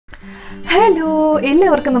Hello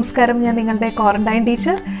എല്ലാവർക്കും നമസ്കാരം. ഞാൻ നിങ്ങളുടെ ക്വാറന്റൈൻ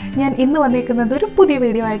ടീച്ചർ. ഞാൻ ഇന്ന് വന്നിരിക്കുന്നത് ഒരു പുതിയ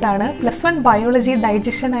വീഡിയോ ആയിട്ടാണ്. +1 ബയോളജി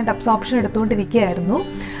ഡൈജഷൻ ആൻഡ് അബ്സോർപ്ഷൻ എടുത്തുകൊണ്ടിരിക്കുകയായിരുന്നു.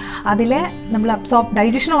 അതിലെ നമ്മൾ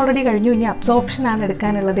ഡൈജഷൻ ഓൾറെഡി കഴിഞ്ഞു, ഇനി അബ്സോർപ്ഷൻ ആണ്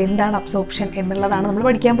എടുക്കാനുള്ളത്. എന്താണ് അബ്സോർപ്ഷൻ എന്നുള്ളതാണ് നമ്മൾ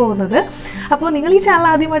പഠിക്കാൻ പോകുന്നത്. അപ്പോൾ നിങ്ങൾ ഈ ചാനൽ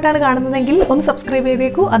ആദ്യമായിട്ടാണ് കാണുന്നതെങ്കിൽ ഒന്ന് സബ്സ്ക്രൈബ്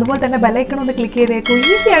ചെയ്തേക്കൂ, അതുപോലെ തന്നെ ബെല്ലൈക്കൺ ഒന്ന് ക്ലിക്ക് ചെയ്തേക്കൂ.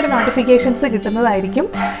 ഈസി ആയിട്ട് നോട്ടിഫിക്കേഷൻസ് കിട്ടുന്നതായിരിക്കും.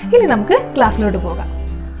 ഇനി നമുക്ക് ക്ലാസ്സിലോട്ട് പോകാം.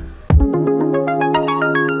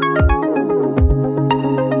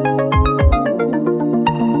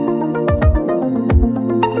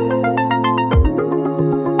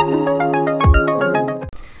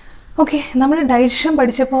 ഓക്കെ, നമ്മൾ ഡൈജഷൻ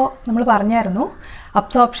പഠിച്ചപ്പോൾ നമ്മൾ പറഞ്ഞായിരുന്നു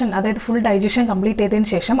അബ്സോർപ്ഷൻ, അതായത് ഫുൾ ഡൈജഷൻ കംപ്ലീറ്റ് ചെയ്തതിന്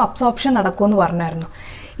ശേഷം അബ്സോർപ്ഷൻ നടക്കുമെന്ന് പറഞ്ഞായിരുന്നു.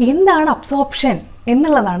 എന്താണ് അബ്സോർപ്ഷൻ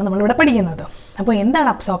എന്നുള്ളതാണ് നമ്മളിവിടെ പഠിക്കുന്നത്. അപ്പോൾ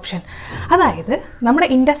എന്താണ് അബ്സോർപ്ഷൻ? അതായത് നമ്മുടെ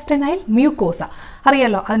ഇൻറ്റസ്റ്റൈനൽ മ്യൂക്കോസ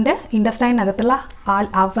അറിയാലോ, അതിൻ്റെ ഇൻറ്റസ്റ്റൈനകത്തുള്ള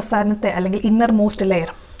അവസാനത്തെ അല്ലെങ്കിൽ ഇന്നർ മോസ്റ്റ്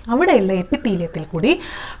ലെയർ, അവിടെയുള്ള എപ്പിത്തീലിയത്തിൽ കൂടി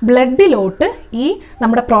ബ്ലഡിലോട്ട് ഈ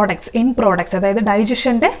നമ്മുടെ പ്രോഡക്ട്സ് അതായത്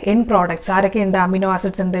ഡൈജഷൻ്റെ പ്രോഡക്ട്സ് ആരൊക്കെയുണ്ട്? അമിനോ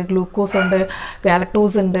ആസിഡ്സ് ഉണ്ട്, ഗ്ലൂക്കോസ് ഉണ്ട്,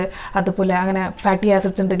 ഗാലക്ടോസ് ഉണ്ട്, അതുപോലെ അങ്ങനെ ഫാറ്റി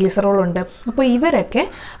ആസിഡ്സ് ഉണ്ട്, ഗ്ലിസറോൾ ഉണ്ട്. അപ്പോൾ ഇവരൊക്കെ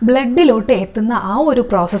ബ്ലഡിലോട്ട് എത്തുന്ന ആ ഒരു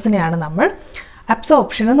പ്രോസസ്സിനെയാണ് നമ്മൾ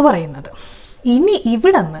അബ്സോർപ്ഷൻ എന്ന് പറയുന്നത്. ഇനി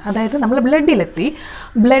ഇവിടെ നിന്ന്, അതായത് നമ്മൾ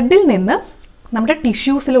ബ്ലഡിൽ നിന്ന് നമ്മുടെ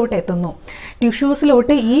ടിഷ്യൂസിലോട്ട് എത്തുന്നു.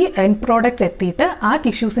 ടിഷ്യൂസിലോട്ട് ഈ എൻഡ് പ്രോഡക്റ്റ്സ് എത്തിയിട്ട് ആ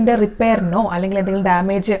ടിഷ്യൂസിൻ്റെ റിപ്പയറിനോ അല്ലെങ്കിൽ എന്തെങ്കിലും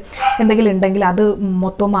ഡാമേജ് എന്തെങ്കിലും ഉണ്ടെങ്കിൽ അത്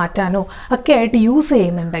മൊത്തം മാറ്റാനോ ഒക്കെ ആയിട്ട് യൂസ്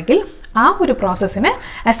ചെയ്യുന്നുണ്ടെങ്കിൽ ആ ഒരു പ്രോസസ്സിന്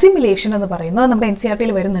അസിമിലേഷൻ എന്ന് പറയുന്നത് നമ്മുടെ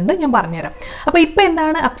NCERTയിൽ വരുന്നുണ്ട്. ഞാൻ പറഞ്ഞുതരാം. അപ്പോൾ ഇപ്പോൾ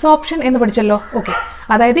എന്താണ് അബ്സോർപ്ഷൻ എന്ന് പഠിച്ചല്ലോ. ഓക്കെ,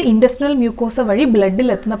 അതായത് ഇൻറ്റസ്റ്റൈനൽ മ്യൂക്കോസ വഴി ബ്ലഡിൽ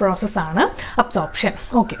എത്തുന്ന പ്രോസസ്സാണ് absorption.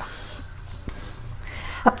 Okay,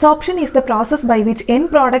 absorption is the process by which end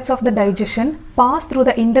products of the digestion pass through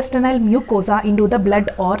the intestinal mucosa into the blood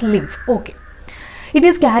or lymph. Okay, it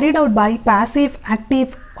is carried out by passive, active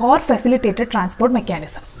or facilitated transport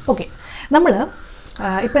mechanism. Okay, നമ്മൾ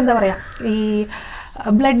ഇപ്പോൾ എന്താ പറയുക, ഈ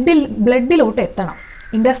ബ്ലഡിലോട്ട് എത്തണം,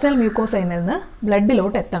 intestinal മ്യൂക്കോസയിൽ നിന്ന്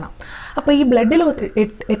ബ്ലഡിലോട്ട് എത്തണം. അപ്പോൾ ഈ ബ്ലഡിലോട്ട്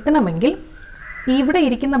എത്തണമെങ്കിൽ ഇവിടെ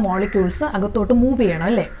ഇരിക്കുന്ന മോളിക്യൂൾസ് അകത്തോട്ട് മൂവ് ചെയ്യണം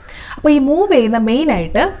അല്ലേ. അപ്പോൾ ഈ മൂവ് ചെയ്യുന്ന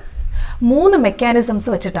മെയിനായിട്ട് 3 മെക്കാനിസംസ്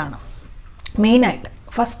വെച്ചിട്ടാണ്. മെയിനായിട്ട്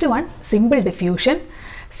first one simple diffusion,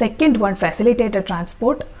 second one facilitated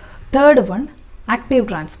transport, third one active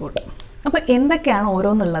transport. അപ്പോൾ എന്തൊക്കെയാണ്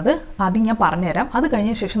ഓരോന്നുള്ളത് ആദ്യം ഞാൻ പറഞ്ഞുതരാം. അത്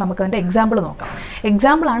കഴിഞ്ഞ ശേഷം നമുക്കതിൻ്റെ എക്സാമ്പിൾ നോക്കാം.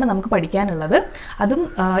 എക്സാമ്പിളാണ് നമുക്ക് പഠിക്കാനുള്ളത്. അതും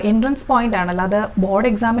എൻട്രൻസ് പോയിൻ്റ് ആണ്, അല്ലാതെ ബോർഡ്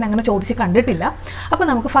എക്സാമിന് അങ്ങനെ ചോദിച്ച് കണ്ടിട്ടില്ല. അപ്പോൾ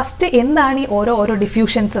നമുക്ക് ഫസ്റ്റ് എന്താണ് ഈ ഓരോ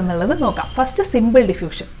ഡിഫ്യൂഷൻസ് എന്നുള്ളത് നോക്കാം. First simple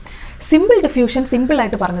diffusion.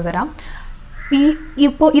 സിമ്പിളായിട്ട് പറഞ്ഞു തരാം.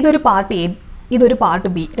 ഇപ്പോൾ ഇതൊരു പാർട്ട് എ, ഇതൊരു പാർട്ട്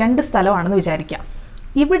ബി, 2 സ്ഥലമാണെന്ന് വിചാരിക്കാം.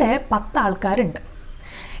 ഇവിടെ 10 ആൾക്കാരുണ്ട്,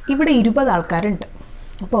 ഇവിടെ 20 ആൾക്കാരുണ്ട്.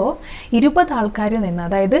 അപ്പോൾ 20 ആൾക്കാരിൽ നിന്ന്,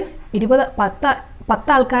 അതായത്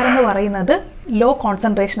 10 ആൾക്കാരെന്ന് പറയുന്നത് law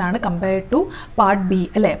കോൺസെൻട്രേഷനാണ് compared to part B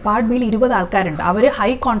അല്ലേ. പാർട്ട് ബിയിൽ 20 ആൾക്കാരുണ്ട്, അവർ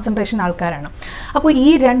ഹൈ കോൺസെൻട്രേഷൻ ആൾക്കാരാണ്. അപ്പോൾ ഈ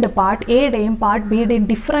രണ്ട് പാർട്ട് എയുടെയും പാർട്ട് ബിയുടെയും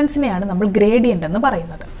ഡിഫറൻസിനെയാണ് നമ്മൾ ഗ്രേഡിയൻ്റ് എന്ന്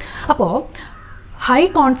പറയുന്നത്. അപ്പോൾ ഹൈ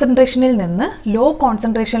കോൺസെൻട്രേഷനിൽ നിന്ന് ലോ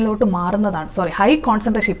കോൺസെൻട്രേഷനിലോട്ട് മാറുന്നതാണ്, ഹൈ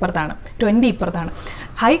കോൺസെൻട്രേഷൻ ഇപ്പുറത്താണ്, 20 ഇപ്പുറത്താണ്.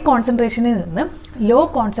 ഹൈ കോൺസെൻട്രേഷനിൽ നിന്ന് ലോ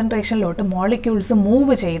കോൺസെൻട്രേഷനിലോട്ട് മോളിക്യൂൾസ്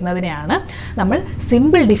മൂവ് ചെയ്യുന്നതിനെയാണ് നമ്മൾ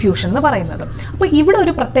സിമ്പിൾ ഡിഫ്യൂഷൻ എന്ന് പറയുന്നത്. അപ്പോൾ ഇവിടെ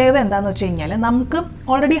ഒരു പ്രത്യേകത എന്താണെന്ന് വെച്ച് കഴിഞ്ഞാൽ, നമുക്ക്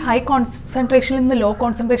ഓൾറെഡി ഹൈ കോൺസെൻട്രേഷനിൽ നിന്ന് ലോ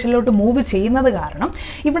കോൺസെൻട്രേഷനിലോട്ട് മൂവ് ചെയ്യുന്നത് കാരണം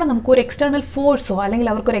ഇവിടെ നമുക്കൊരു എക്സ്റ്റേണൽ ഫോഴ്സോ അല്ലെങ്കിൽ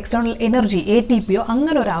അവർക്കൊരു എക്സ്റ്റേണൽ എനർജി ATPയോ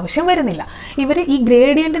അങ്ങനെ ഒരു ആവശ്യം വരുന്നില്ല. ഇവർ ഈ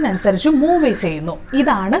ഗ്രേഡിയൻറ്റിനനുസരിച്ച് മൂവ് ചെയ്യുന്നു.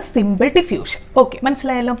 ഇതാണ് സിമ്പിൾ ഡിഫ്യൂഷൻ. ഓക്കെ,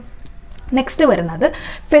 മനസ്സിലായല്ലോ. നെക്സ്റ്റ് വരുന്നത്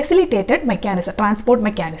ഫെസിലിറ്റേറ്റഡ് മെക്കാനിസം, ട്രാൻസ്പോർട്ട്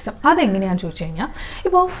മെക്കാനിസം. അതെങ്ങനെയാണെന്ന് ചോദിച്ചു കഴിഞ്ഞാൽ,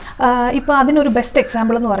 ഇപ്പോൾ അതിനൊരു ബെസ്റ്റ്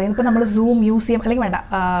എക്സാമ്പിൾ എന്ന് പറയുന്നത്, ഇപ്പോൾ നമ്മൾ മ്യൂസിയം അല്ലെങ്കിൽ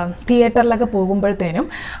തിയേറ്ററിലൊക്കെ പോകുമ്പോഴത്തേനും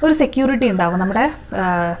ഒരു സെക്യൂരിറ്റി ഉണ്ടാവും. നമ്മുടെ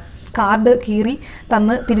കാർഡ് കീറി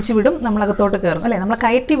തന്ന് തിരിച്ചു വിടും, നമ്മളകത്തോട്ട് കയറും അല്ലേ. നമ്മളെ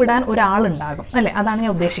കയറ്റി വിടാൻ ഒരാളുണ്ടാകും അല്ലേ. അതാണ്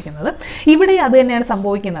ഞാൻ ഉദ്ദേശിക്കുന്നത്. ഇവിടെ അത് തന്നെയാണ്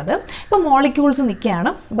സംഭവിക്കുന്നത്. ഇപ്പം മോളിക്യൂൾസ്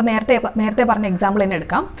നിൽക്കുകയാണ്. ഇപ്പം നേരത്തെ പറഞ്ഞ എക്സാമ്പിൾ തന്നെ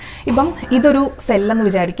എടുക്കാം. ഇപ്പം ഇതൊരു സെല്ലെന്ന്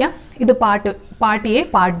വിചാരിക്കാം. ഇത് പാർട്ട് എ,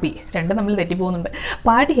 പാർട്ട് ബി, രണ്ടും നമ്മൾ തെറ്റിപ്പോകുന്നുണ്ട്.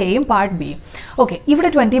 പാർട്ട് എയും പാർട്ട് ബിയും. ഓക്കെ, ഇവിടെ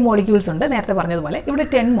 20 മോളിക്യൂൾസ് ഉണ്ട്, നേരത്തെ പറഞ്ഞതുപോലെ ഇവിടെ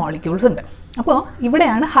 10 മോളിക്യൂൾസ് ഉണ്ട്. അപ്പോൾ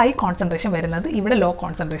ഇവിടെയാണ് ഹൈ കോൺസെൻട്രേഷൻ വരുന്നത്, ഇവിടെ ലോ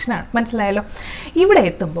കോൺസെൻട്രേഷനാണ്. മനസ്സിലായല്ലോ. ഇവിടെ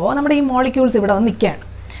എത്തുമ്പോൾ നമ്മുടെ ഈ മോളിക്യൂൾസ് ഇവിടെ വന്ന് നിൽക്കുകയാണ്.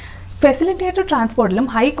 ഫെസിലിറ്റേറ്റഡ് ട്രാൻസ്പോർട്ടിലും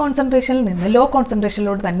ഹൈ കോൺസെൻട്രേഷനിൽ നിന്ന് ലോ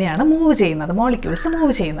കോൺസെൻട്രേഷനിലോട്ട് തന്നെയാണ് മോളിക്യൂൾസ്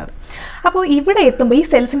മൂവ് ചെയ്യുന്നത്. അപ്പോൾ ഇവിടെ എത്തുമ്പോൾ, ഈ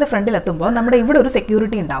സെൽസിൻ്റെ ഫ്രണ്ടിൽ എത്തുമ്പോൾ നമ്മുടെ ഇവിടെ ഒരു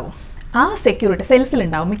സെക്യൂരിറ്റി ഉണ്ടാവും. ആ സെക്യൂരിറ്റി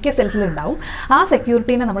സെൽസിലുണ്ടാവും, മിക്ക സെൽസിലുണ്ടാവും. ആ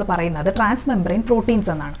സെക്യൂരിറ്റീനെ നമ്മൾ പറയുന്നത് ട്രാൻസ്മെംബ്രെയിൻ പ്രോട്ടീൻസ്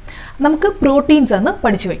എന്നാണ്. നമുക്ക് പ്രോട്ടീൻസ് എന്ന്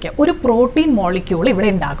പഠിച്ചു വയ്ക്കാം. ഒരു പ്രോട്ടീൻ മോളിക്യൂൾ ഇവിടെ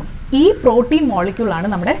ഉണ്ടാകും. ഈ പ്രോട്ടീൻ മോളിക്യൂളാണ്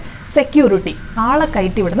നമ്മുടെ സെക്യൂരിറ്റി, ആളെ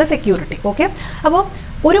കയറ്റി വിടുന്ന സെക്യൂരിറ്റി. ഓക്കെ, അപ്പോൾ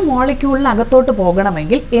ഒരു മോളിക്യൂളിനകത്തോട്ട്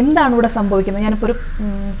പോകണമെങ്കിൽ എന്താണ് ഇവിടെ സംഭവിക്കുന്നത്? ഞാനിപ്പോൾ ഒരു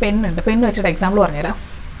പെണ്ണ് വെച്ചിട്ട് എക്സാമ്പിൾ പറഞ്ഞുതരാം.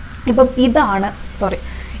 ഇപ്പം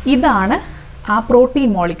ഇതാണ് ആ പ്രോട്ടീൻ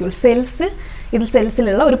മോളിക്യൂൾ ഇതിൽ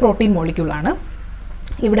സെൽസിലുള്ള ഒരു പ്രോട്ടീൻ മോളിക്യൂളാണ്.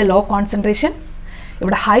 ഇവിടെ ലോ കോൺസെൻട്രേഷൻ,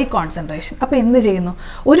 ഇവിടെ ഹൈ കോൺസെൻട്രേഷൻ. അപ്പോൾ എന്ത് ചെയ്യുന്നു,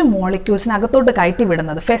 ഒരു മോളിക്യൂൾസിന് അകത്തോട്ട് കയറ്റി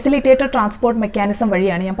വിടുന്നത് ഫെസിലിറ്റേറ്റഡ് ട്രാൻസ്പോർട്ട് മെക്കാനിസം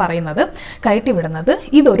വഴിയാണ് ഞാൻ പറയുന്നത്. കയറ്റി വിടുന്നത്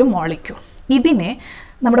ഇതൊരു മോളിക്യൂൾ, ഇതിനെ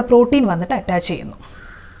നമ്മുടെ പ്രോട്ടീൻ വന്നിട്ട് അറ്റാച്ച് ചെയ്യുന്നു.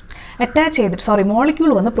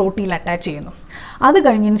 മോളിക്യൂൾ വന്ന് പ്രോട്ടീനിൽ അറ്റാച്ച് ചെയ്യുന്നു. അത്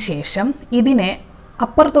കഴിഞ്ഞതിന് ശേഷം ഇതിനെ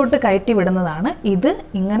അപ്പുറത്തോട്ട് കയറ്റി വിടുന്നതാണ്. ഇത്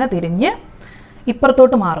ഇങ്ങനെ തിരിഞ്ഞ്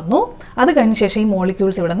ഇപ്പുറത്തോട്ട് മാറുന്നു. അത് കഴിഞ്ഞ ശേഷം ഈ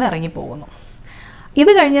മോളിക്യൂൾസ് ഇവിടെ നിന്ന് ഇറങ്ങിപ്പോകുന്നു.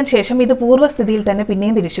 ഇത് കഴിഞ്ഞതിന് ശേഷം ഇത് പൂർവ്വസ്ഥിതിയിൽ തന്നെ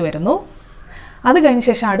പിന്നെയും തിരിച്ചു വരുന്നു. അത് കഴിഞ്ഞ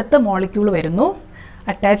ശേഷം അടുത്ത മോളിക്യൂൾ വരുന്നു,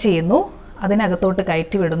 അറ്റാച്ച് ചെയ്യുന്നു, അതിനകത്തോട്ട്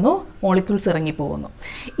കയറ്റി വിടുന്നു, മോളിക്യൂൾസ് ഇറങ്ങിപ്പോകുന്നു.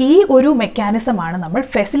 ഈ ഒരു മെക്കാനിസമാണ് നമ്മൾ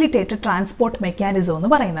ഫെസിലിറ്റേറ്റഡ് ട്രാൻസ്പോർട്ട് മെക്കാനിസം എന്ന്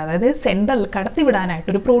പറയുന്നത്. അതായത് സെൻട്രൽ കടത്തിവിടാനായിട്ട്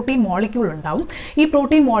ഒരു പ്രോട്ടീൻ മോളിക്യൂൾ ഉണ്ടാവും. ഈ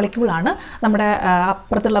പ്രോട്ടീൻ മോളിക്യൂളാണ് നമ്മുടെ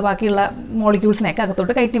അപ്പുറത്തുള്ള ബാക്കിയുള്ള മോളിക്യൂൾസിനെയൊക്കെ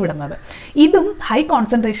അകത്തോട്ട് കയറ്റി വിടുന്നത്. ഇതും ഹൈ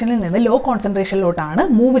കോൺസെൻട്രേഷനിൽ നിന്ന് ലോ കോൺസെൻട്രേഷനിലോട്ടാണ്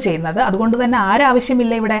മൂവ് ചെയ്യുന്നത്. അതുകൊണ്ട് തന്നെ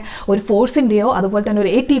ആരാവശ്യമില്ല ഇവിടെ ഒരു ഫോഴ്സിൻ്റെയോ അതുപോലെ തന്നെ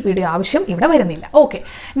ഒരു ATPയുടെയോ ആവശ്യം ഇവിടെ വരുന്നില്ല. ഓക്കെ,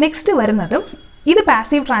 നെക്സ്റ്റ് വരുന്നത് ഇത്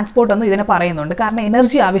പാസീവ് ട്രാൻസ്പോർട്ട് ഒന്നും ഇതിനെ പറയുന്നുണ്ട്, കാരണം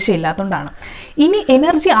എനർജി ആവശ്യമില്ലാത്തതുകൊണ്ടാണ്. ഇനി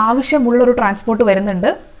എനർജി ആവശ്യമുള്ളൊരു ട്രാൻസ്പോർട്ട് വരുന്നുണ്ട്,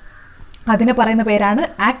 അതിനെ പറയുന്ന പേരാണ്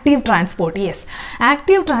active transport. Yes,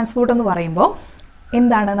 active transport എന്ന് പറയുമ്പോൾ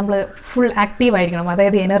എന്താണ്, നമ്മൾ ഫുൾ ആക്റ്റീവ് ആയിരിക്കണം,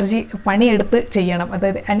 അതായത് എനർജി പണിയെടുത്ത് ചെയ്യണം,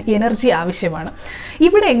 അതായത് എനർജി ആവശ്യമാണ്.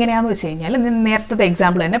 ഇവിടെ എങ്ങനെയാണെന്ന് വെച്ച് കഴിഞ്ഞാൽ നേരത്തെ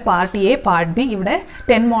എക്സാമ്പിൾ തന്നെ പാർട്ട് A, പാർട്ട് B, ഇവിടെ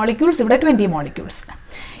 10 മോളിക്യൂൾസ്, ഇവിടെ 20 മോളിക്യൂൾസ്.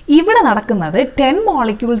 ഇവിടെ നടക്കുന്നത് 10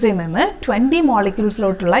 മോളിക്യൂൾസിൽ നിന്ന് 20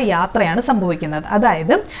 മോളിക്യൂൾസിലോട്ടുള്ള യാത്രയാണ് സംഭവിക്കുന്നത്.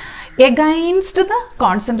 അതായത് എഗൈൻസ്റ്റ് ദ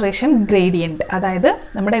കോൺസെൻട്രേഷൻ ഗ്രേഡിയൻറ്റ്. അതായത്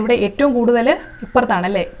നമ്മുടെ ഇവിടെ ഏറ്റവും കൂടുതൽ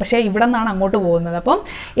ഇപ്പുറത്താണല്ലേ, പക്ഷേ ഇവിടെ നിന്നാണ് അങ്ങോട്ട് പോകുന്നത്. അപ്പം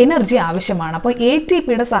എനർജി ആവശ്യമാണ്. അപ്പോൾ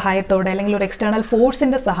ATPയുടെ സഹായത്തോടെ അല്ലെങ്കിൽ ഒരു എക്സ്റ്റേണൽ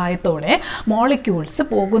ഫോഴ്സിൻ്റെ സഹായത്തോടെ മോളിക്യൂൾസ്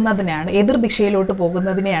പോകുന്നതിനാണ്, എതിർദിശയിലോട്ട്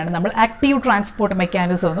പോകുന്നതിനെയാണ് നമ്മൾ ആക്റ്റീവ് ട്രാൻസ്പോർട്ട്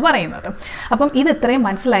മെക്കാനിസം എന്ന് പറയുന്നത്. അപ്പം ഇത് ഇത്രയും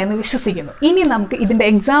മനസ്സിലായെന്ന് വിശ്വസിക്കുന്നു. ഇനി നമുക്ക് ഇതിൻ്റെ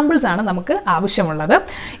എക്സാമ്പിൾസ് ആണ് നമുക്ക് ആവശ്യമുള്ളത്.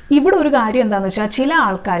 ഇവിടെ ഒരു കാര്യം എന്താണെന്ന് വെച്ചാൽ, ചില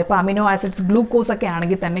ആൾക്കാർ ഇപ്പോൾ അമിനോ ആസിഡ്സ്, ഗ്ലൂക്കോസ് ഒക്കെ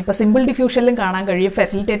ആണെങ്കിൽ തന്നെ ഇപ്പോൾ സിമ്പിൾ ഡിഫ്യൂഷനിലും കാണാൻ കഴിയും,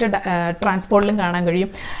 ഫെസിലിറ്റേറ്റഡ് ട്രാൻസ്പോർട്ടിലും കാണാൻ കഴിയും,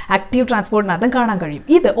 ആക്റ്റീവ് ട്രാൻസ്പോർട്ടിനകത്തും കാണാൻ കഴിയും.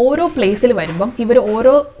 ഇത് ഓരോ പ്ലേസിൽ വരുമ്പം ഇവർ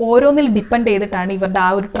ഓരോന്നിൽ ഡിപ്പെൻഡ് ചെയ്തിട്ടാണ് ഇവരുടെ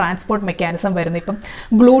ആ ഒരു ട്രാൻസ്പോർട്ട് മെക്കാനിസം വരുന്നത്. ഇപ്പം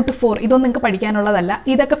GLUT4 ഇതൊന്നും നിങ്ങൾക്ക് പഠിക്കാനുള്ളതല്ല,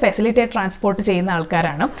 ഇതൊക്കെ ഫെസിലിറ്റേറ്റ് ട്രാൻസ്പോർട്ട് ചെയ്യുന്ന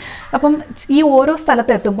ആൾക്കാരാണ്. അപ്പം ഈ ഓരോ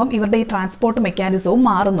സ്ഥലത്തെത്തുമ്പം ഇവരുടെ ഈ ട്രാൻസ്പോർട്ട് മെക്കാനിസവും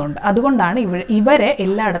മാറുന്നുണ്ട്. അതുകൊണ്ടാണ് ഇവരെ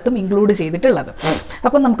എല്ലായിടത്തും ഇൻക്ലൂഡ് ചെയ്തിട്ടുള്ളത്.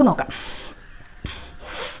 അപ്പം നമുക്ക് നോക്കാം.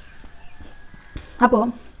 അപ്പോൾ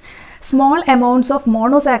small amounts of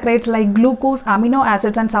monosaccharides like glucose, amino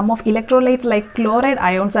acids and some of electrolytes like chloride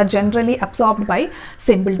ions are generally absorbed by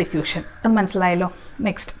simple diffusion. അത് മനസ്സിലായല്ലോ.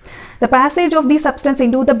 Next, the passage of these substances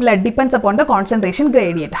into the blood depends upon the concentration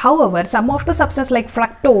gradient. However, some of the substances like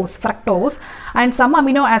fructose and some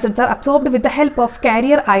amino acids are absorbed with the help of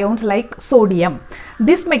carrier ions like sodium.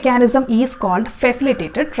 This mechanism is called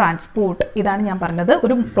facilitated transport. ഇതാണ് ഞാൻ പറഞ്ഞത്,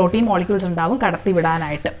 ഒരു protein molecules ഉണ്ടാവും കടത്തി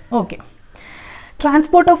വിടാനായിട്ട്. Okay,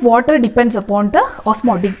 transport of water depends upon the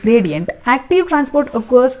osmotic gradient. Active transport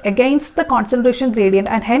occurs against the concentration gradient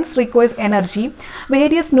and hence requires energy.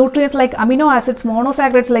 Various nutrients like amino acids,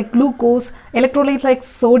 monosaccharides like glucose, electrolytes like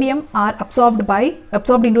sodium are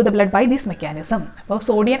absorbed into the blood by this mechanism. അപ്പോൾ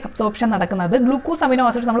sodium absorption നടക്കുന്നത്, glucose amino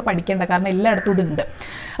acids നമ്മൾ പഠിക്കേണ്ട, കാരണം എല്ലായിടത്തും ഇതുണ്ട്.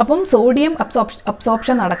 അപ്പം sodium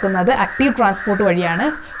absorption നടക്കുന്നത് active transport വഴിയാണ്.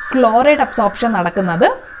 ക്ലോറൈഡ് അബ്സോർപ്ഷൻ നടക്കുന്നത്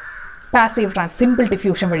പാസീവ് സിമ്പിൾ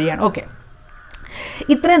ഡിഫ്യൂഷൻ വഴിയാണ്. ഓക്കെ,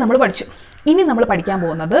 ഇത്രയും നമ്മൾ പഠിച്ചു. ഇനി നമ്മൾ പഠിക്കാൻ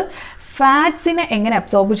പോകുന്നത് ഫാറ്റ്സിനെ എങ്ങനെ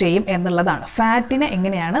അബ്സോർബ് ചെയ്യും എന്നുള്ളതാണ്. ഫാറ്റിനെ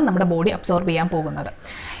എങ്ങനെയാണ് നമ്മുടെ ബോഡി അബ്സോർബ് ചെയ്യാൻ പോകുന്നത്.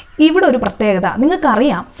 ഇവിടെ ഒരു പ്രത്യേകത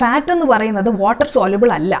നിങ്ങൾക്കറിയാം, ഫാറ്റ് എന്ന് പറയുന്നത് വാട്ടർ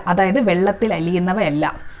സോല്യൂബിൾ അല്ല, അതായത് വെള്ളത്തിൽ അലിയുന്നവയല്ല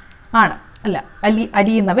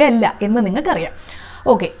എന്ന് നിങ്ങൾക്കറിയാം.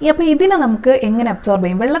 ഓക്കെ, അപ്പോൾ ഇതിനെ നമുക്ക് എങ്ങനെ അബ്സോർബ്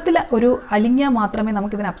ചെയ്യും? വെള്ളത്തിൽ ഒരു അലിഞ്ഞാൽ മാത്രമേ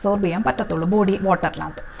നമുക്കിതിനെ അബ്സോർബ് ചെയ്യാൻ പറ്റത്തുള്ളൂ, ബോഡി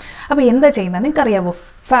വാട്ടറിനകത്ത്. അപ്പോൾ എന്താ ചെയ്യുന്നത് നിങ്ങൾക്കറിയാവോ?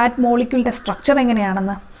 ഫാറ്റ് മോളിക്യൂളിൻ്റെ സ്ട്രക്ചർ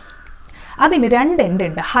എങ്ങനെയാണെന്ന്? അതിന് 2 എൻഡ്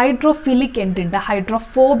ഉണ്ട്. ഹൈഡ്രോഫിലിക് എൻഡ് ഉണ്ട്,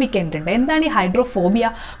 ഹൈഡ്രോഫോബിക് എൻഡ് ഉണ്ട്. എന്താണ് ഈ ഹൈഡ്രോഫോബിയ?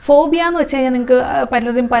 ഫോബിയ എന്ന് വെച്ച് കഴിഞ്ഞാൽ നിങ്ങൾക്ക്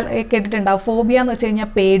പലരും കേട്ടിട്ടുണ്ടാവും. ഫോബിയ എന്ന് വെച്ച് കഴിഞ്ഞാൽ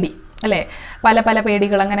പേടി അല്ലേ, പല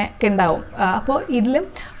പേടികൾ അങ്ങനെയൊക്കെ ഉണ്ടാവും. അപ്പോൾ ഇതിലും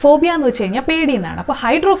ഫോബിയ എന്ന് വെച്ച് കഴിഞ്ഞാൽ പേടി എന്നാണ്. അപ്പോൾ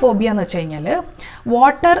ഹൈഡ്രോഫോബിയ എന്ന് വെച്ച് കഴിഞ്ഞാൽ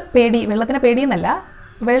വാട്ടർ പേടി, വെള്ളത്തിനെ പേടി എന്നല്ല,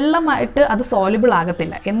 വെള്ളമായിട്ട് അത് സോല്യൂബിൾ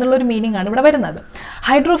ആകത്തില്ല എന്നുള്ളൊരു മീനിങ് ആണ് ഇവിടെ വരുന്നത്.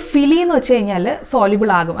 ഹൈഡ്രോഫിലി എന്ന് വെച്ച് കഴിഞ്ഞാൽ സോല്യൂബിൾ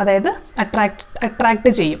ആകും, അതായത് അട്രാക്ട്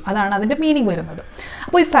ചെയ്യും, അതാണ് അതിൻ്റെ മീനിങ് വരുന്നത്.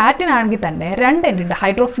 അപ്പോൾ ഈ ഫാറ്റിനാണെങ്കിൽ തന്നെ 2 എൻഡ് ഉണ്ട്,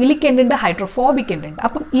 ഹൈഡ്രോഫിലിക് എൻഡ് ഉണ്ട്, ഹൈഡ്രോഫോബിക് എൻഡ് ഉണ്ട്.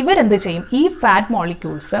 അപ്പം ഇവരെന്ത് ചെയ്യും? ഈ ഫാറ്റ്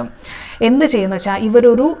മോളിക്യൂൾസ് എന്ത് ചെയ്യുമെന്ന് വെച്ചാൽ,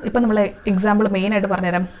 ഇവരൊരു ഇപ്പം നമ്മൾ എക്സാമ്പിൾ മെയിനായിട്ട്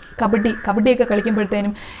പറഞ്ഞുതരാം. കബഡിയൊക്കെ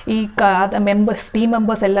കളിക്കുമ്പോഴത്തേനും ഈ ടീം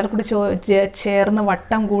മെമ്പേഴ്സ് എല്ലാവരും കൂടി ചേർന്ന്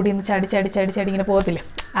വട്ടം കൂടി ചടി ഇങ്ങനെ പോകത്തില്ലേ,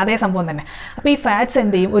 അതേ സംഭവം തന്നെ. അപ്പോൾ ഈ ഫാറ്റ്സ്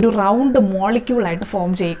എന്ത് ചെയ്യും, ഒരു റൗണ്ട് മോളിക്യൂളായിട്ട്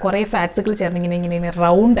ഫോം ചെയ്യും. കുറേ ഫാറ്റ്സുകൾ ചേർന്ന് ഇങ്ങനെ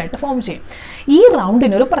റൗണ്ടായിട്ട് ഫോം ചെയ്യും. ഈ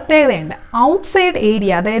റൗണ്ടിനൊരു പ്രത്യേകതയുണ്ട്. ഔട്ട്സൈഡ്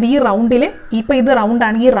ഏരിയ, അതായത് ഈ റൗണ്ടിൽ, ഇപ്പോൾ ഇത്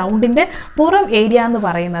റൗണ്ടാണ്, ഈ റൗണ്ടിൻ്റെ പുറം ഏരിയ എന്ന്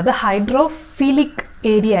പറയുന്നത് ഹൈഡ്രോഫിലിക്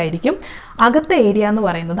ഏരിയ ആയിരിക്കും. അകത്തെ ഏരിയ എന്ന്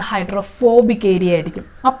പറയുന്നത് ഹൈഡ്രോഫോബിക് ഏരിയ ആയിരിക്കും.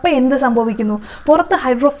 അപ്പോൾ എന്ത് സംഭവിക്കുന്നു, പുറത്ത്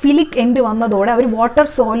ഹൈഡ്രോഫിലിക് എൻഡ് വന്നതോടെ അവർ വാട്ടർ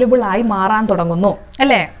സോലുബിൾ ആയി മാറാൻ തുടങ്ങുന്നു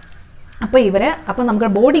അല്ലേ. അപ്പോൾ നമുക്ക്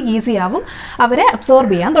ബോഡി ഈസി ആവും, അവരെ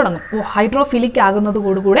അബ്സോർബ് ചെയ്യാൻ തുടങ്ങും. ഹൈഡ്രോഫിലിക്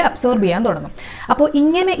ആകുന്നതോടുകൂടെ അബ്സോർബ് ചെയ്യാൻ തുടങ്ങും. അപ്പോൾ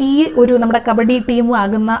ഇങ്ങനെ ഈ ഒരു നമ്മുടെ കബഡി ടീമും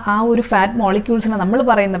ആകുന്ന ആ ഒരു ഫാറ്റ് മോളിക്യൂൾസിനെ നമ്മൾ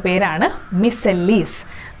പറയുന്ന പേരാണ് മിസെല്ലീസ്.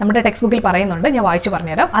 നമ്മുടെ ടെക്സ്റ്റ് ബുക്കിൽ പറയുന്നുണ്ട്, ഞാൻ വായിച്ചു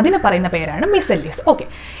പറഞ്ഞുതരാം. അതിന് പറയുന്ന പേരാണ് മിസെല്ലീസ്. ഓക്കെ,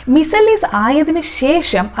 മിസെല്ലീസ് ആയതിനു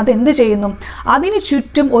ശേഷം അതെന്ത് ചെയ്യുന്നു, അതിന്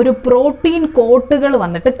ചുറ്റും ഒരു പ്രോട്ടീൻ കോട്ടുകൾ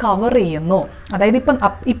വന്നിട്ട് കവർ ചെയ്യുന്നു. അതായത്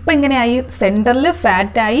ഇപ്പം ഇങ്ങനെയായി, സെൻറ്ററിൽ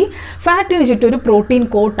ഫാറ്റായി, ഫാറ്റിന് ചുറ്റും ഒരു പ്രോട്ടീൻ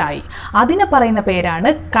കോട്ടായി. അതിനെ പറയുന്ന പേരാണ്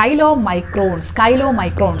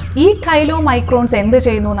കൈലോമൈക്രോൺസ്. ഈ കൈലോമൈക്രോൺസ് എന്ത്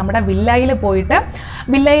ചെയ്യുന്നു, നമ്മുടെ വില്ലയിൽ പോയിട്ട്,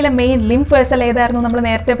 വില്ലയിലെ മെയിൻ ലിംഫ് വെസൽ ഏതായിരുന്നു, നമ്മൾ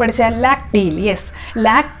നേരത്തെ പഠിച്ച ലാക്ടീൽ. യെസ്,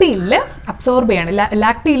 ലാക്ടീലിൽ അബ്സോർബ് ചെയ്യാണ്,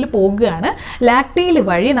 ലാക്ടീലിൽ പോകുകയാണ്. ലാക്ടീൽ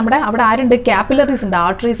വഴി നമ്മുടെ അവിടെ ആരുണ്ട്, കാപ്പിലറീസ് ഉണ്ട്,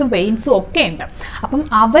 ആർട്ടറീസും വെയിൻസും ഒക്കെ ഉണ്ട്. അപ്പം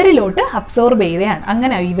അവരിലോട്ട് അബ്സോർബ് ചെയ്യുകയാണ്.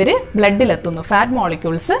 അങ്ങനെ ഇവർ ബ്ലഡിലെത്തുന്നു, ഫാറ്റ്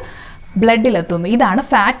മോളിക്യൂൾസ് ബ്ലഡിലെത്തുന്നു. ഇതാണ്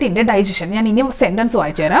ഫാറ്റിൻ്റെ ഡൈജഷൻ. ഞാൻ ഇനി സെൻറ്റൻസ്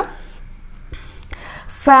വായിച്ചു തരാം.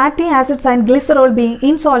 Fatty acids and glycerol being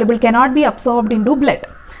insoluble cannot be absorbed into blood.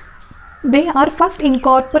 They are first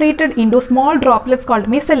incorporated into small droplets called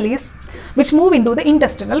micelles, which move into the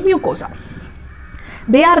intestinal mucosa.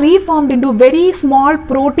 They are reformed into very small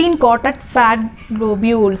protein-coated fat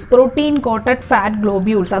globules.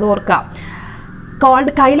 That's called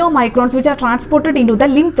chylomicrons, which are transported into the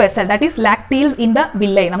lymph vessel, that is lacteals in the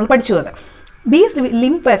villi. These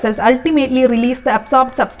lymph vessels ultimately release the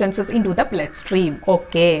absorbed substances into the bloodstream.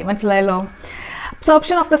 Okay, manasilayallo.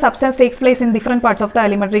 Absorption of the substance takes place in different parts of the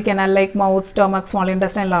alimentary canal like mouth, stomach, small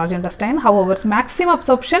intestine, large intestine. However, maximum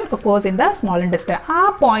absorption occurs in the small intestine.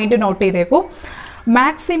 point note cheydekku.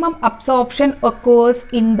 Maximum absorption occurs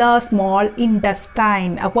in the small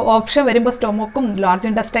intestine. അപ്പോൾ option വരുമ്പോൾ സ്റ്റൊമക്കും large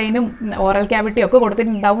ഇൻറ്റസ്റ്റൈനും oral cavity ഒക്കെ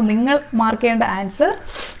കൊടുത്തിട്ടുണ്ടാവും. നിങ്ങൾ mark ചെയ്യേണ്ട answer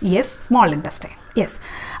yes, small intestine. Yes.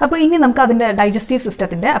 അപ്പോൾ ഇനി നമുക്ക് അതിൻ്റെ ഡൈജസ്റ്റീവ്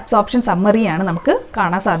സിസ്റ്റത്തിൻ്റെ അബ്സോർപ്ഷൻ സമ്മറിയാണ് നമുക്ക്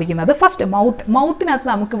കാണാൻ സാധിക്കുന്നത്. ഫസ്റ്റ് മൗത്തിനകത്ത്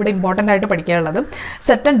നമുക്ക് ഇവിടെ ഇമ്പോർട്ടൻ്റ് ആയിട്ട് പഠിക്കാനുള്ളത്,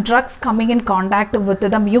 certain drugs coming in contact with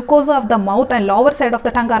the mucosa of the mouth and lower side of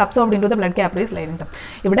the tongue are absorbed into the blood capillaries lining them.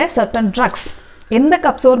 ഇവിടെ certain drugs എന്തൊക്കെ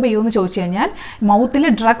അബ്സോർബ് ചെയ്യുമെന്ന് ചോദിച്ചു കഴിഞ്ഞാൽ മൗത്തിൽ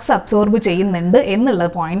ഡ്രഗ്സ് അബ്സോർബ് ചെയ്യുന്നുണ്ട് എന്നുള്ള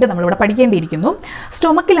point നമ്മളിവിടെ പഠിക്കേണ്ടിയിരിക്കുന്നു.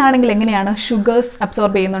 സ്റ്റൊമക്കിലാണെങ്കിൽ എങ്ങനെയാണ്, sugars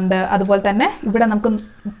absorb ചെയ്യുന്നുണ്ട്. അതുപോലെ തന്നെ ഇവിടെ നമുക്ക്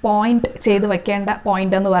പോയിന്റ് ചെയ്ത് വെക്കേണ്ട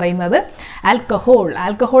പോയിന്റ് എന്ന് പറയുന്നത്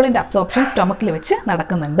ആൽക്കഹോളിൻ്റെ അബ്സോർപ്ഷൻ സ്റ്റൊമക്കിൽ വെച്ച്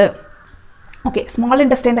നടക്കുന്നുണ്ട്. ഓക്കെ, സ്മോൾ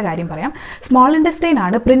ഇൻറ്റസ്റ്റൈൻ്റെ കാര്യം പറയാം. സ്മോൾ ഇൻറ്റസ്റ്റൈൻ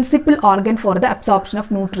ആണ് principal organ for the absorption of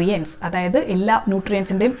nutrients. അതായത് എല്ലാ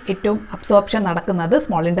ന്യൂട്രിയൻസിൻ്റെയും ഏറ്റവും അബ്സോർപ്ഷൻ നടക്കുന്നത്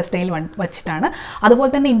സ്മോൾ ഇൻറ്റസ്റ്റൈനിൽ വെച്ചിട്ടാണ്.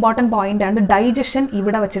 അതുപോലെ തന്നെ ഇമ്പോർട്ടൻറ്റ് പോയിൻ്റ് ആണ് ഡൈജഷൻ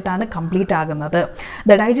ഇവിടെ വെച്ചിട്ടാണ് കംപ്ലീറ്റ് ആകുന്നത്.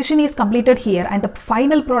 The digestion is completed here and the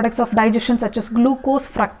final products of digestion such as glucose,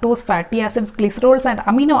 fructose, fatty acids, glycerols and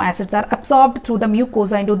amino acids R absorbed through the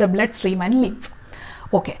mucosa into the blood stream and lymph.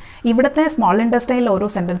 Okay, ഇവിടുത്തെ small ഇൻറ്റസ്റ്റൈനിൽ ഓരോ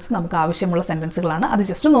sentence നമുക്ക് ആവശ്യമുള്ള സെൻറ്റൻസുകളാണ്, അത്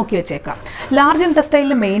just നോക്കി വെച്ചേക്കാം. Large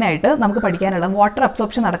ഇൻറ്റസ്റ്റൈനിൽ മെയിനായിട്ട് നമുക്ക് പഠിക്കാനുള്ള വാട്ടർ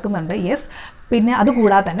അബ്സോർപ്ഷൻ നടക്കുന്നുണ്ട്. യെസ്, പിന്നെ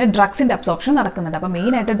അതുകൂടാതെ തന്നെ ഡ്രഗ്സിൻ്റെ അബ്സോർപ്ഷൻ നടക്കുന്നുണ്ട്. അപ്പോൾ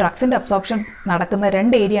മെയിനായിട്ട് ഡ്രഗ്സിൻ്റെ അബ്സോർപ്ഷൻ നടക്കുന്ന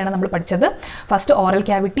 2 ഏരിയയാണ് നമ്മൾ പഠിച്ചത്. ഫസ്റ്റ് ഓറൽ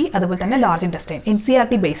ക്യാവിറ്റി, അതുപോലെ തന്നെ ലാർജ് ഇൻറ്റസ്റ്റൈൻ,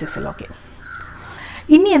 NCERT ബേസിസിൽ. ഓക്കെ,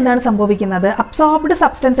 ഇനി എന്താണ് സംഭവിക്കുന്നത്, അബ്സോർബ്ഡ്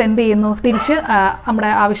സബ്സ്റ്റൻസ് എന്ത് ചെയ്യുന്നു, തിരിച്ച് നമ്മുടെ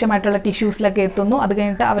ആവശ്യമായിട്ടുള്ള ടിഷ്യൂസിലൊക്കെ എത്തുന്നു. അത്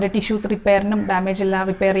കഴിഞ്ഞിട്ട് അവർ ടിഷ്യൂസ് റിപ്പയറിനും ഡാമേജ് എല്ലാം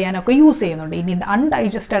റിപ്പയർ ചെയ്യാനൊക്കെ യൂസ് ചെയ്യുന്നുണ്ട്. ഇനി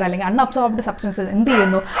അൺഡൈജസ്റ്റഡ് അല്ലെങ്കിൽ അൺഅബ്സോർബ്ഡ് സബ്സ്റ്റൻസ് എന്ത്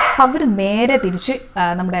ചെയ്യുന്നു, അവർ നേരെ തിരിച്ച്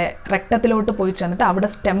നമ്മുടെ രക്തത്തിലോട്ട് പോയി ചെന്നിട്ട് അവിടെ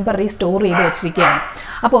ടെമ്പററി സ്റ്റോർ ചെയ്ത് വെച്ചിരിക്കുകയാണ്.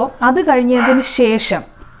 അപ്പോൾ അത് കഴിഞ്ഞതിന് ശേഷം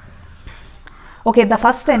okay, the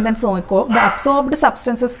first sentence നോക്കോ, the absorbed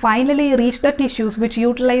substances finally reach the tissues which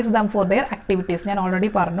utilize them for their activities. ഞാൻ ഓൾറെഡി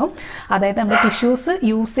പറഞ്ഞു, അതായത് നമ്മുടെ ടിഷ്യൂസ്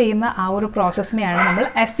യൂസ് ചെയ്യുന്ന ആ ഒരു പ്രോസസ്സിനെയാണ് നമ്മൾ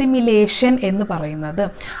അസിമിലേഷൻ എന്ന് പറയുന്നത്.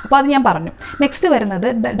 അപ്പോൾ അത് ഞാൻ പറഞ്ഞു. നെക്സ്റ്റ് വരുന്നത്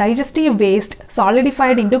digestive waste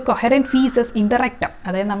solidified in to coherent ഫീസസ് in the rectum.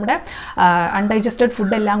 അതായത് നമ്മുടെ അൺഡൈജസ്റ്റഡ്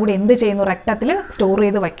ഫുഡ് എല്ലാം കൂടി എന്ത് ചെയ്യുന്നു, റെക്ടത്തിൽ സ്റ്റോർ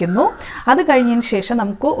ചെയ്ത് വയ്ക്കുന്നു. അത് കഴിഞ്ഞതിന് ശേഷം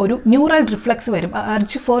നമുക്ക് ഒരു ന്യൂറൽ റിഫ്ലക്സ് വരും,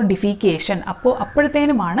 അർജ് ഫോർ ഡിഫീക്കേഷൻ.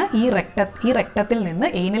 അപ്പോഴത്തേനുമാണ് ഈ രക്തത്തിൽ നിന്ന്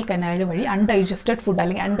ഏനൽ കനാൽ വഴി അൺഡൈജസ്റ്റഡ് ഫുഡ്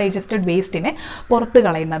അല്ലെങ്കിൽ അൺഡൈജസ്റ്റഡ് വേസ്റ്റിനെ പുറത്ത്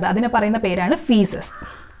കളയുന്നത്. അതിനെ പറയുന്ന പേരാണ് ഫീസസ്.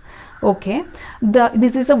 Okay,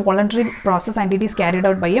 this is A voluntary process and it is carried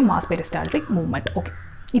out by A mass peristaltic movement. Okay,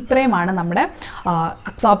 ഇത്രയുമാണ് നമ്മുടെ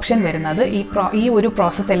അബ്സോർപ്ഷൻ വരുന്നത്. ഈ ഒരു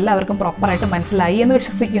പ്രോസസ്സ് എല്ലാവർക്കും പ്രോപ്പറായിട്ട് മനസ്സിലായി എന്ന്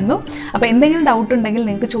വിശ്വസിക്കുന്നു. അപ്പോൾ എന്തെങ്കിലും ഡൗട്ട് ഉണ്ടെങ്കിൽ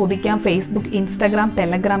നിങ്ങൾക്ക് ചോദിക്കാം. Facebook, Instagram,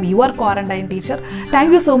 Telegram, your quarantine teacher.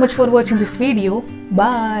 Thank you so much for watching this video.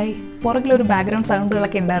 By. പുറകിലൊരു background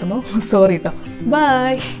സൗണ്ടുകളൊക്കെ ഉണ്ടായിരുന്നു, സോറി കേട്ടോ.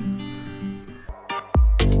 ബൈ.